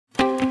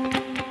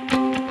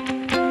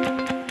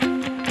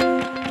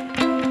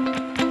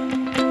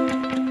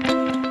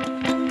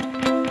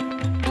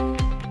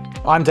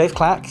I'm Dave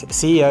Clack,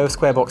 CEO of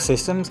Squarebox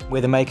Systems.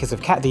 We're the makers of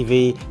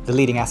CatDV, the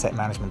leading asset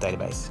management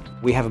database.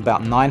 We have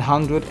about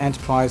 900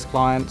 enterprise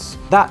clients.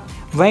 That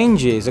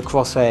ranges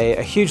across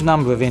a huge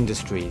number of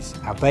industries.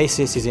 Our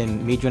basis is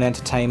in media and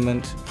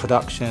entertainment,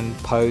 production,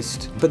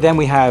 post, but then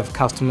we have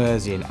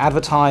customers in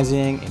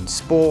advertising, in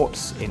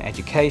sports, in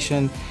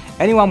education.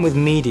 Anyone with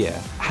media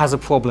has a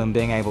problem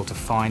being able to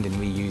find and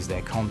reuse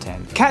their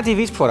content.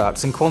 CatDV's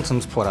products and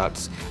Quantum's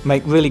products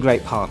make really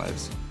great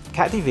partners.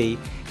 CatDV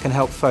can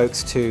help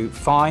folks to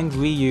find,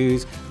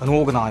 reuse and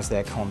organize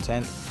their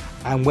content.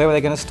 And where are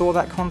they going to store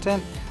that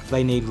content?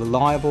 They need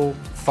reliable,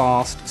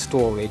 fast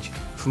storage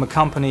from a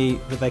company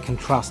that they can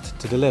trust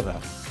to deliver.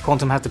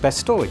 Quantum has the best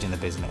storage in the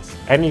business.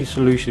 Any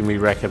solution we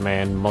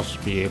recommend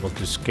must be able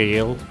to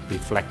scale, be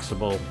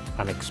flexible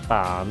and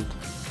expand,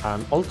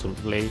 and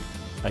ultimately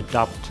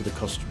adapt to the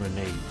customer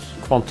needs.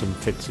 Quantum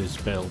fits this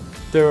bill.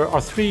 There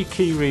are three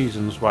key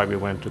reasons why we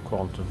went to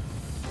Quantum.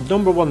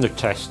 Number one, they're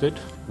tested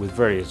with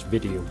various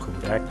video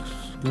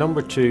codecs.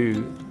 Number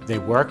two, they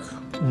work.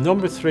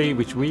 Number three,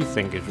 which we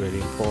think is really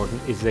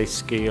important, is they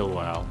scale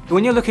well.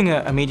 When you're looking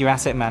at a media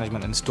asset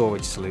management and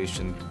storage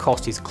solution,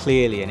 cost is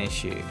clearly an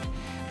issue.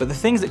 But the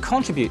things that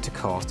contribute to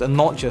cost are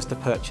not just the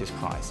purchase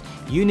price.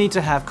 You need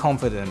to have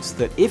confidence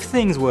that if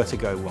things were to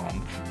go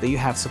wrong, that you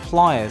have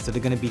suppliers that are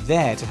going to be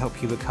there to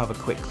help you recover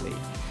quickly.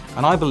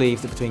 And I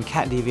believe that between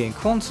CatDV and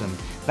Quantum,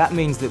 that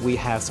means that we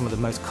have some of the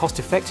most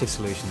cost-effective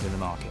solutions in the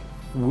market.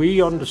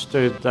 We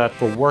understood that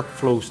for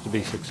workflows to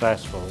be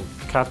successful,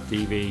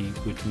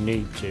 CatDV would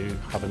need to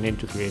have an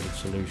integrated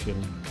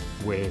solution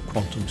with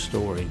Quantum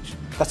storage.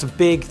 That's a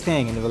big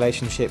thing in the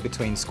relationship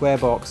between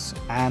Squarebox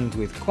and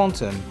with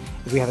Quantum,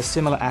 is we have a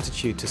similar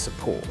attitude to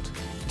support.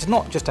 It's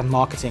not just a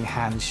marketing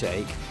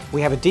handshake.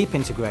 We have a deep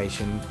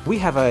integration. We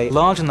have a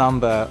large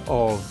number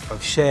of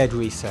shared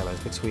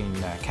resellers between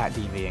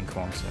CatDV and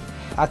Quantum.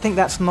 I think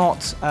that's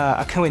not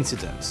a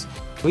coincidence.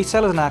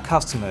 Resellers and our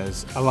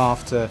customers are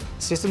after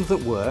systems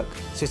that work,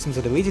 systems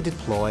that are easy to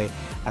deploy,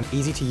 and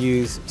easy to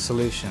use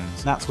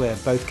solutions. That's where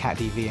both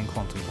CatDV and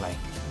Quantum play.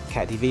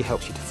 CatDV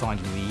helps you to find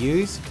and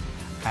reuse,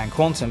 and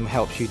Quantum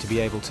helps you to be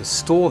able to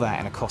store that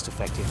in a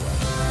cost-effective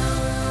way.